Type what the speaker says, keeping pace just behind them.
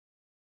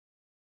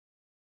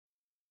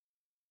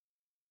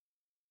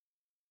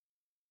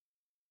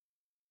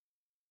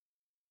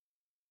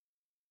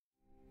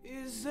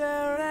Is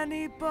there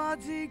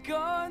anybody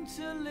going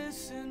to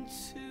listen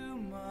to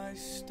my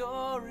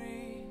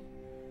story?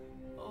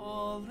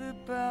 All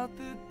about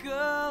the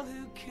girl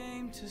who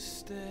came to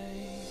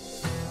stay.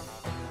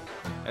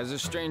 As a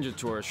stranger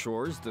to our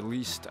shores, the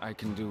least I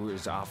can do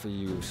is offer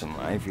you some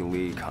Ivy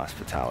League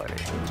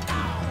hospitality.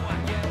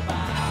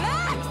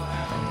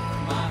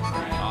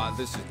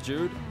 This is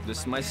Jude. This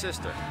is my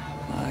sister.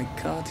 My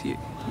God,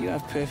 you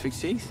have perfect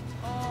teeth.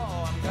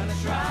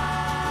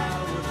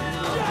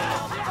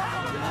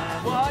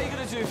 What are you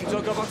gonna do if you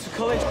don't go back to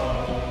college?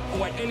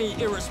 What any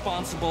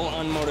irresponsible,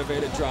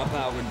 unmotivated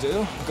dropout would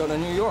do, go to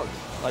New York,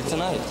 like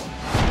tonight.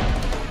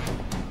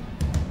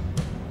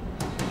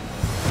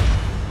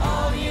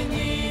 All you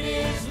need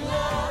is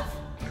love.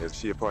 Is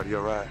she a part of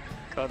your ride?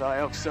 God, I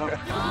hope so.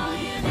 All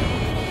you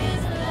need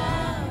is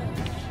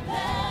love,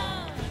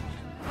 love.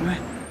 Come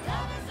here.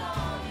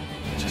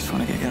 Just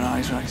want to get your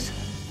eyes right.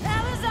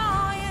 Love is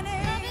all you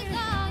need.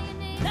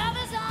 Love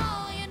is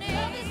all you need.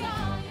 Love is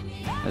all you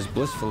need. As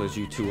blissful as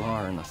you two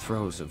are in the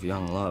throes of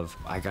young love,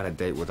 I got a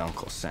date with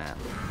Uncle Sam.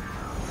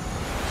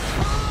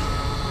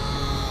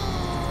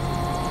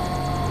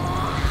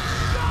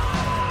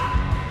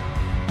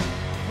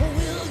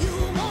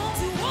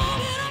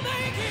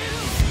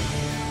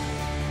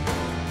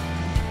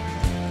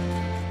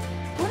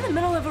 We're in the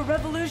middle of a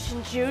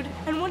revolution, Jude.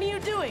 And what are you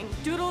doing?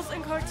 Doodles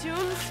and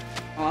cartoons?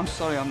 Oh, I'm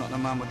sorry I'm not the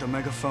man with the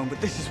megaphone,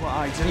 but this is what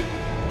I do.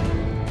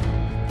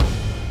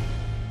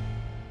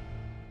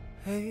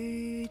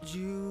 Hey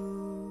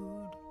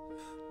Jude,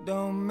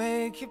 don't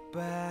make it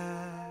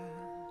bad.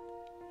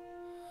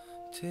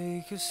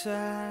 Take a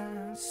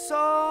sad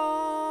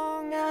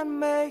song and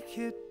make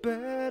it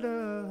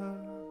better.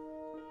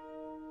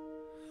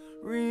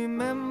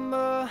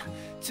 Remember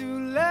to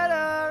let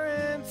her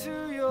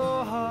into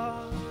your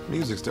heart.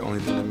 Music's the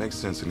only thing that makes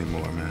sense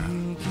anymore,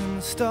 man. We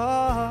can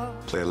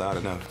start. Play it loud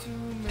enough.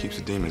 Keeps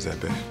the demons at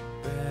bay.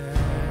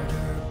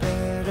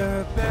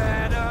 Better,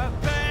 better,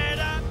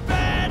 better,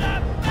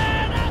 better, better,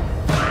 better.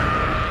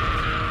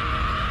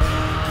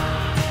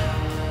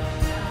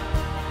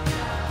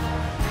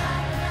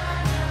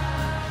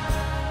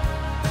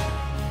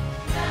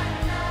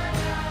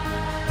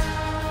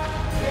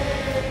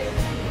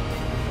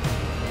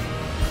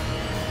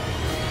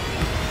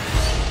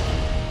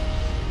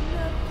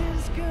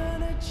 Nothing's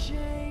gonna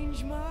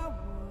change my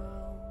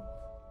world.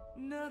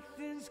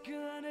 Nothing's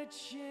gonna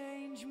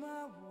change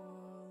my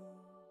world.